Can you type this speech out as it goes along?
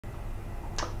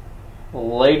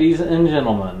Ladies and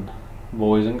gentlemen,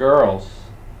 boys and girls,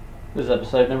 this is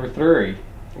episode number 3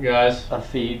 Hey guys, of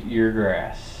Feed Your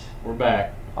Grass. we're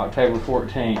back. October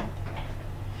 14th.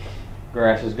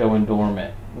 Grass is going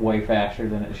dormant way faster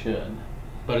than it should.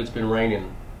 But it's been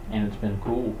raining. And it's been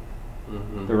cool.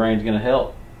 Mm-hmm. The rain's going to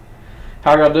help.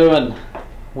 How are y'all doing?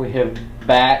 We are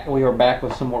back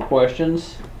with some more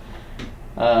questions.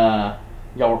 Y'all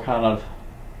were kind of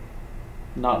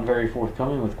not very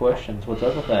forthcoming with questions. What's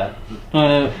up with that?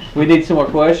 We need some more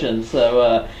questions.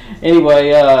 So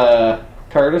anyway,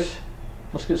 Curtis,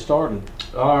 let's get started.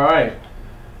 All right.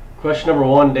 Question number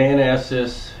 1, Dan asks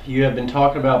this. You have been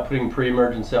talking about putting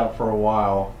pre-emergents out for a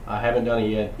while. I haven't done it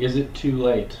yet. Is it too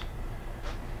late?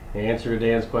 The answer to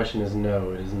Dan's question is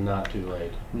no, it is not too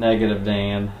late. Negative,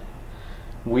 Dan.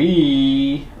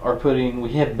 We have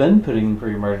been putting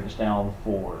pre-emergents down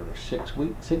for 6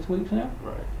 weeks now.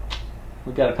 Right.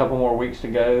 We've got a couple more weeks to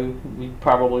go. We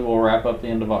probably will wrap up the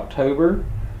end of October.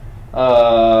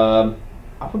 I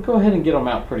would go ahead and get them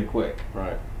out pretty quick.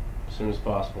 Right. As soon as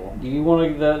possible. Do you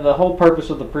want to? The whole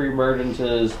purpose of the pre-emergence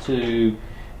is you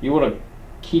want to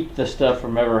keep the stuff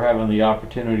from ever having the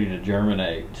opportunity to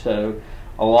germinate. So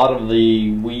a lot of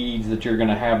the weeds that you're going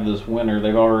to have this winter,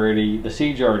 the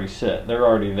seeds are already set. They're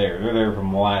already there. They're there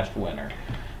from last winter.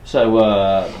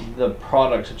 So the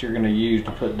products that you're going to use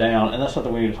to put down, and that's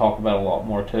something we need to talk about a lot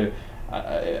more too.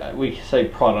 We say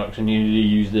products, and you need to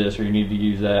use this or you need to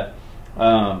use that.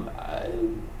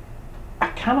 I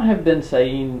kind of have been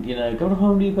saying, go to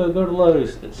Home Depot, go to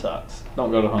Lowe's. It sucks. Don't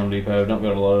go to Home Depot. Don't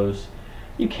go to Lowe's.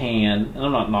 You can, and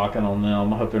I'm not knocking on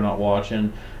them. I hope they're not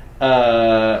watching.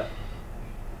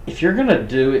 If you're going to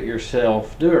do it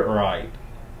yourself, do it right.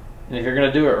 And if you're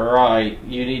going to do it right,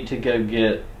 you need to go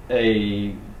get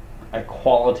a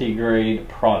quality grade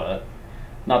product.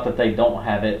 Not that they don't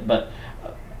have it, but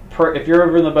if you're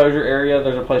over in the Bossier area,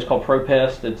 there's a place called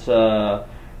ProPest. It's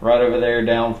right over there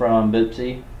down from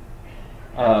Bipsy.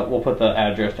 We'll put the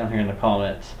address down here in the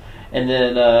comments. And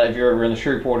then if you're over in the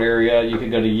Shreveport area, you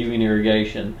could go to Ewing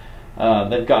Irrigation.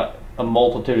 They've got a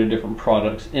multitude of different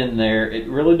products in there. It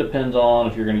really depends on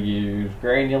if you're going to use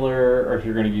granular or if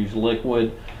you're going to use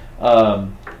liquid.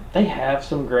 They have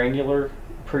some granular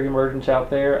pre-emergents out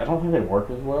there. I don't think they work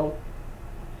as well,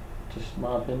 just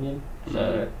my opinion.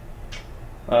 So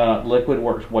liquid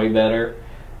works way better,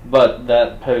 but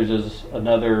that poses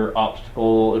another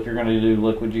obstacle. If you're going to do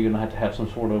liquid, you're going to have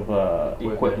some sort of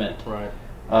equipment. Right.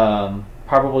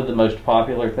 Probably the most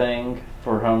popular thing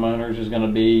for homeowners is going to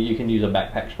be, you can use a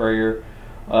backpack sprayer,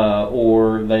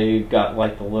 or they've got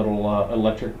like the little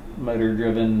electric motor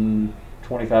driven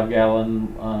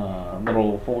 25-gallon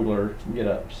little foiler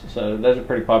get-ups. So those are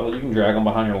pretty popular. You can drag them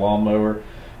behind your lawnmower,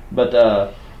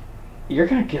 but you're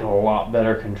going to get a lot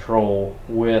better control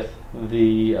with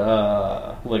the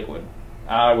liquid.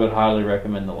 I would highly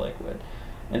recommend the liquid.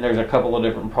 And there's a couple of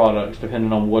different products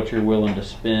depending on what you're willing to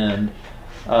spend.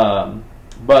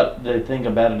 But the thing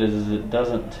about it is it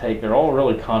doesn't take, they're all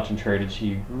really concentrated, so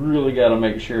you really got to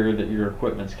make sure that your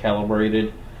equipment's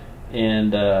calibrated,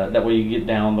 and that way you get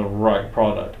down the right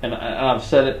product. And I've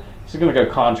said it, this is going to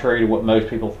go contrary to what most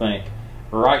people think.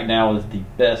 Right now is the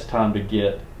best time to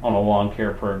get on a lawn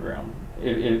care program.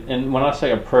 And when I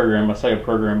say a program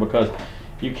because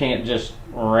you can't just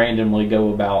randomly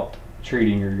go about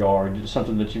treating your yard. It's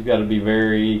something that you've got to be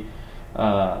very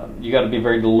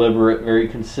deliberate, very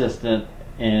consistent,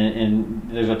 and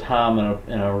there's a time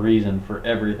and a reason for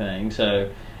everything.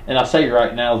 So, and I say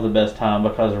right now is the best time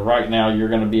because right now you're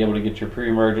going to be able to get your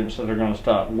pre-emergents that are going to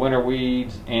stop winter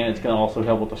weeds, and it's going to also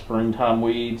help with the springtime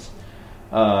weeds.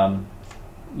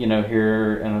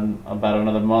 Here in about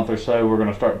another month or so, we're going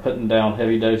to start putting down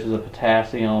heavy doses of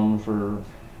potassium for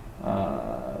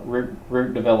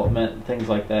root development, things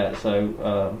like that. So,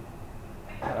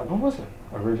 what was the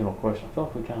original question? I feel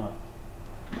like we kind of...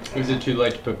 Is it too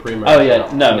late to put pre-emergents Oh yeah,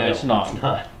 out? no, it's not. It's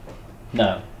not.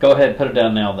 No, go ahead and put it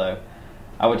down now though.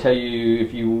 I would tell you,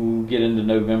 if you get into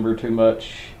November too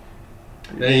much,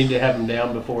 They need to have them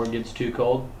down before it gets too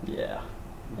cold. Yeah,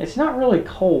 it's not really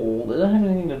cold. It doesn't have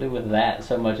anything to do with that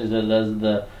so much as it does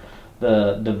the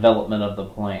development of the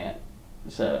plant.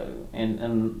 So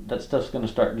and that stuff's going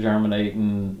to start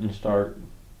germinating and start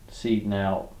seeding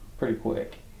out pretty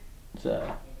quick.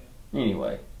 So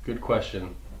anyway, Good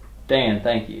question. Dan,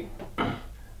 thank you.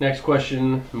 Next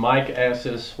question, Mike asks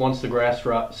us, once the grass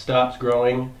stops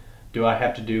growing, do I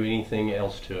have to do anything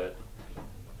else to it?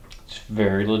 It's a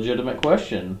very legitimate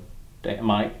question,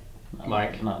 Mike.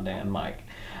 Mike. Not Dan, Mike.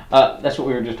 That's what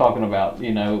we were just talking about.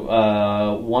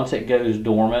 Once it goes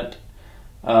dormant,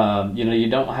 you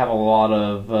don't have a lot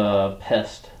of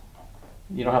pest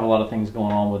you don't have a lot of things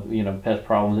going on with, you know, pest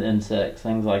problems, insects,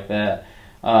 things like that.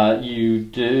 You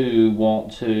do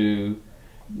want to,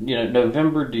 you know,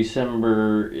 November,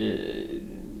 December,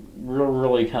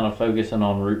 really kind of focusing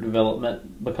on root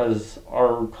development because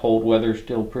our cold weather's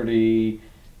still pretty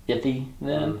iffy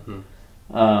then.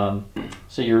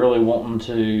 So you're really wanting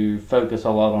to focus a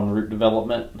lot on root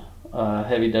development,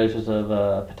 heavy doses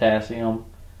of potassium,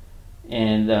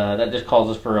 and that just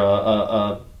causes for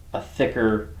a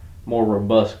thicker, more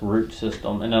robust root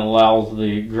system, and it allows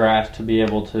the grass to be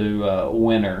able to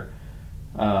winter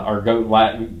or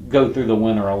go through the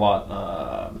winter a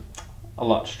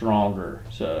lot stronger.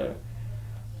 So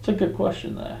it's a good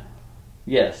question though.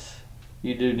 Yes,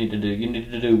 you need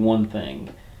to do one thing,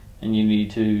 and you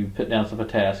need to put down some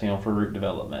potassium for root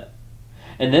development.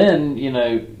 And then, you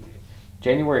know,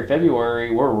 January,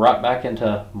 February, we're right back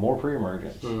into more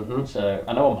pre-emergence. So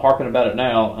I know I'm harping about it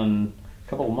now, and a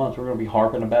couple of months we're going to be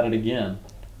harping about it again.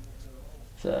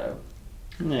 So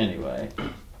anyway.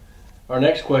 Our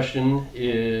next question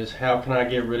is, how can I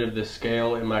get rid of the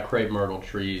scale in my crepe myrtle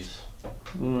trees?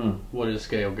 What is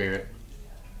scale, Garrett?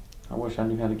 I wish I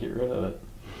knew how to get rid of it.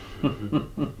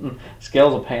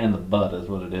 Scale's a pain in the butt is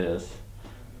what it is.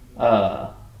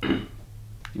 You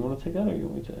want to take that or you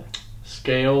want me to?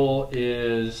 Scale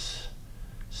is,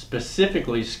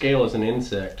 specifically scale is an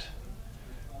insect.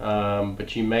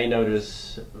 But you may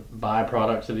notice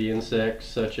byproducts of the insects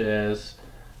such as,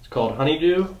 it's called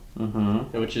honeydew,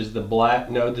 which is the black,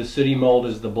 no, the sooty mold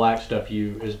is the black stuff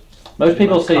most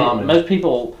people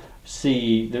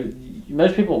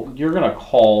you're going to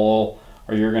call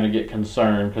or you're going to get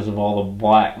concerned because of all the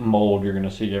black mold you're going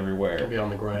to see everywhere. It'll be on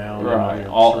the ground, right?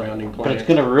 Surrounding plants. But it's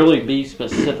going to really be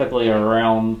specifically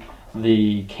around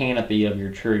the canopy of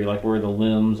your tree, like where the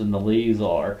limbs and the leaves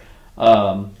are.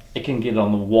 It can get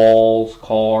on the walls,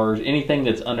 cars, anything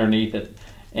that's underneath it.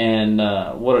 And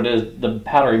what it is, the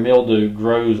powdery mildew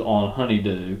grows on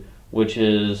honeydew, which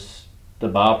is the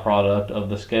byproduct of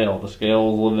the scale. The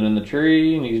scale's living in the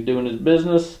tree and he's doing his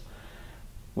business,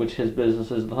 which his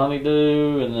business is the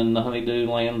honeydew, and then the honeydew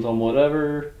lands on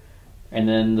whatever, and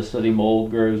then the sooty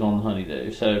mold grows on the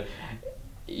honeydew. So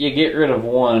you get rid of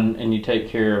one and you take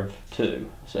care of two.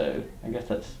 So I guess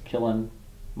that's killing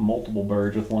multiple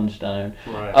birds with one stone.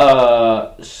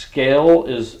 Right. Scale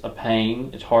is a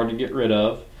pain. It's hard to get rid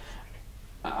of.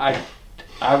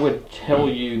 I would tell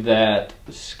you that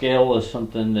scale is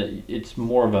something that it's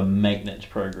more of a maintenance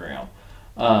program.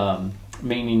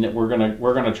 Meaning that we're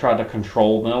gonna try to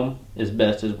control them as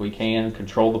best as we can,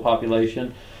 control the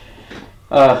population.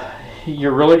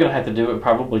 You're really gonna have to do it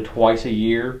probably twice a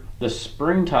year. The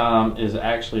springtime is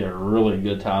actually a really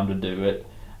good time to do it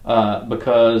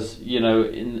because, you know,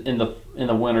 in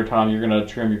the winter time you're gonna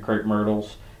trim your crepe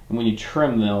myrtles, and when you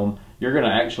trim them, you're gonna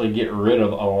actually get rid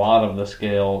of a lot of the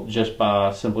scale just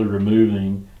by simply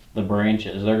removing the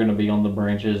branches. They're gonna be on the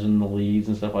branches and the leaves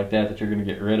and stuff like that you're gonna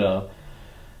get rid of.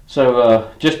 So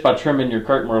just by trimming your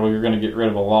crepe myrtle, you're going to get rid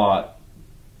of a lot.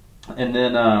 And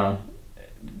then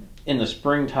in the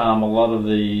springtime, a lot of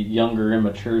the younger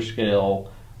immature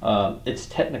scale, it's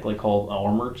technically called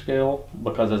armored scale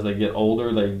because as they get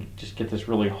older, they just get this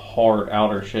really hard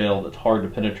outer shell that's hard to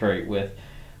penetrate with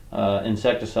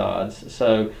insecticides.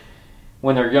 So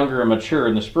when they're younger and mature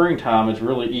in the springtime, it's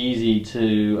really easy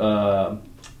to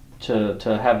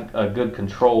have a good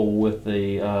control with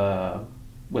the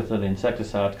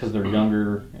insecticides because they're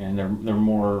younger and they're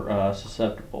more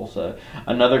susceptible. So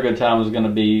another good time is going to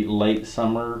be late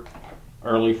summer,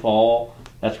 early fall.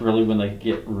 That's really when they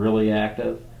get really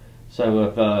active.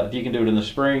 So if you can do it in the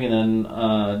spring and then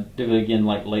do it again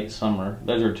like late summer,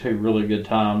 those are two really good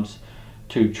times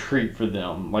to treat for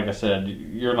them. Like I said,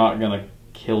 you're not going to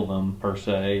kill them per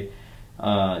se.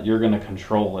 You're going to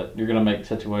control it. You're going to make the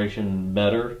situation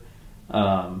better.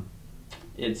 There's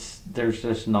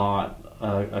just not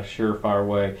a surefire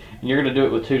way, and you're going to do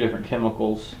it with two different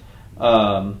chemicals.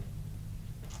 One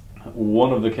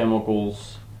of the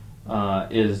chemicals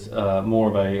is more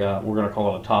of a we're going to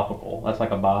call it a topical. That's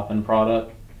like a bipin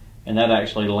product, and that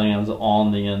actually lands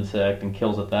on the insect and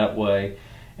kills it that way.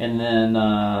 And then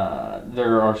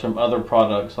there are some other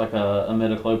products like a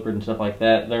imidacloprid and stuff like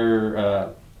that.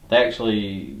 They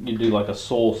actually, you do like a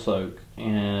soil soak,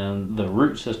 and the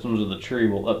root systems of the tree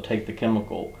will uptake the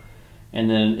chemical, and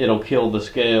then it'll kill the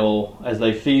scale as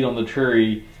they feed on the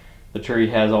tree. The tree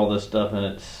has all this stuff in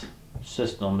its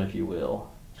system, if you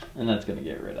will, and that's going to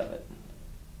get rid of it.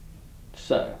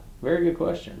 So, very good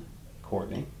question,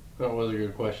 Courtney. That was a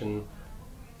good question.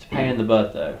 It's a pain in the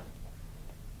butt, though.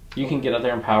 You can get out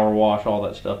there and power wash all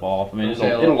that stuff off. I mean,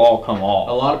 it'll all come off.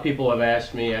 A lot of people have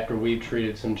asked me after we've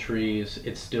treated some trees,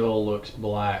 it still looks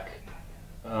black.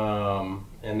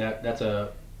 and that's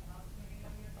a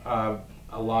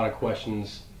lot of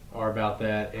questions are about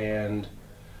that, and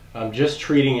just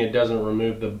treating it doesn't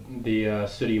remove the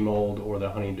sooty mold or the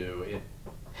honeydew.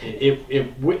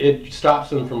 It stops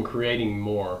them from creating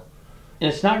more.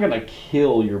 And it's not going to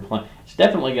kill your plant. It's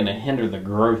definitely going to hinder the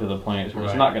growth of the plants, but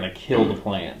it's not going to kill the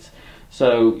plants.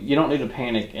 So you don't need to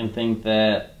panic and think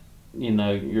that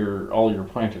all your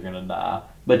plants are going to die.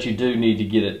 But you do need to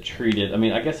get it treated. I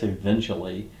mean, I guess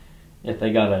eventually, if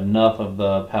they got enough of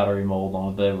the powdery mold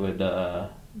on it,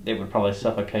 it would probably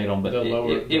suffocate them. But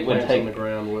it would take on the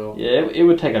ground will. Yeah, it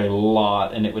would take a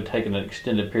lot, and it would take an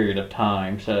extended period of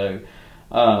time. So,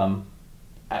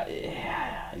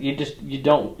 you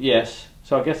don't. Yes.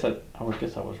 So I guess I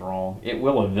was wrong. It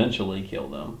will eventually kill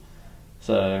them.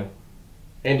 So.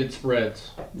 And it spreads.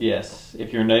 Yes.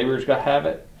 If your neighbors have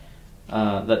it,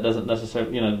 that doesn't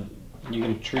necessarily. You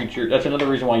can treat that's another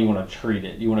reason why you want to treat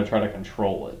it. You want to try to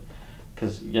control it.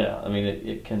 Because, I mean,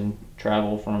 it can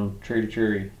travel from tree to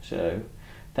tree. So,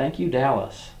 thank you,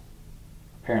 Dallas.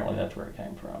 Apparently that's where it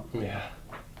came from. Yeah.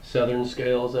 Southern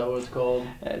scale, is that what it's called?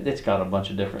 It's got a bunch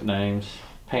of different names.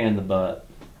 Pain in the butt.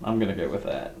 I'm going to go with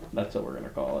that. That's what we're going to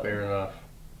call it. Fair enough.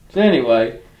 So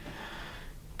anyway,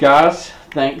 guys,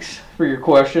 thanks for your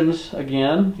questions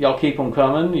again. Y'all keep them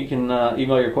coming. You can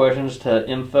email your questions to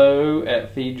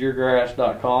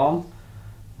info@feedyourgrass.com.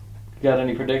 Got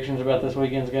any predictions about this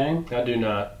weekend's game? I do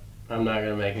not. I'm not going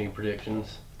to make any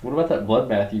predictions. What about that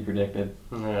bloodbath you predicted?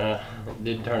 It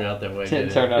didn't turn out that way.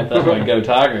 Didn't turn out that way. Go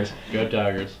Tigers. Go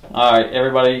Tigers. All right,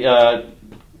 everybody,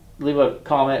 leave a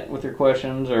comment with your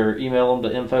questions or email them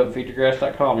to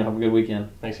info@feedyourgrass.com. You'll have a good weekend.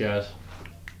 Thanks, guys.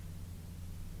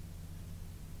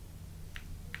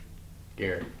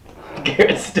 Garrett.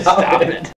 Garrett, stop it.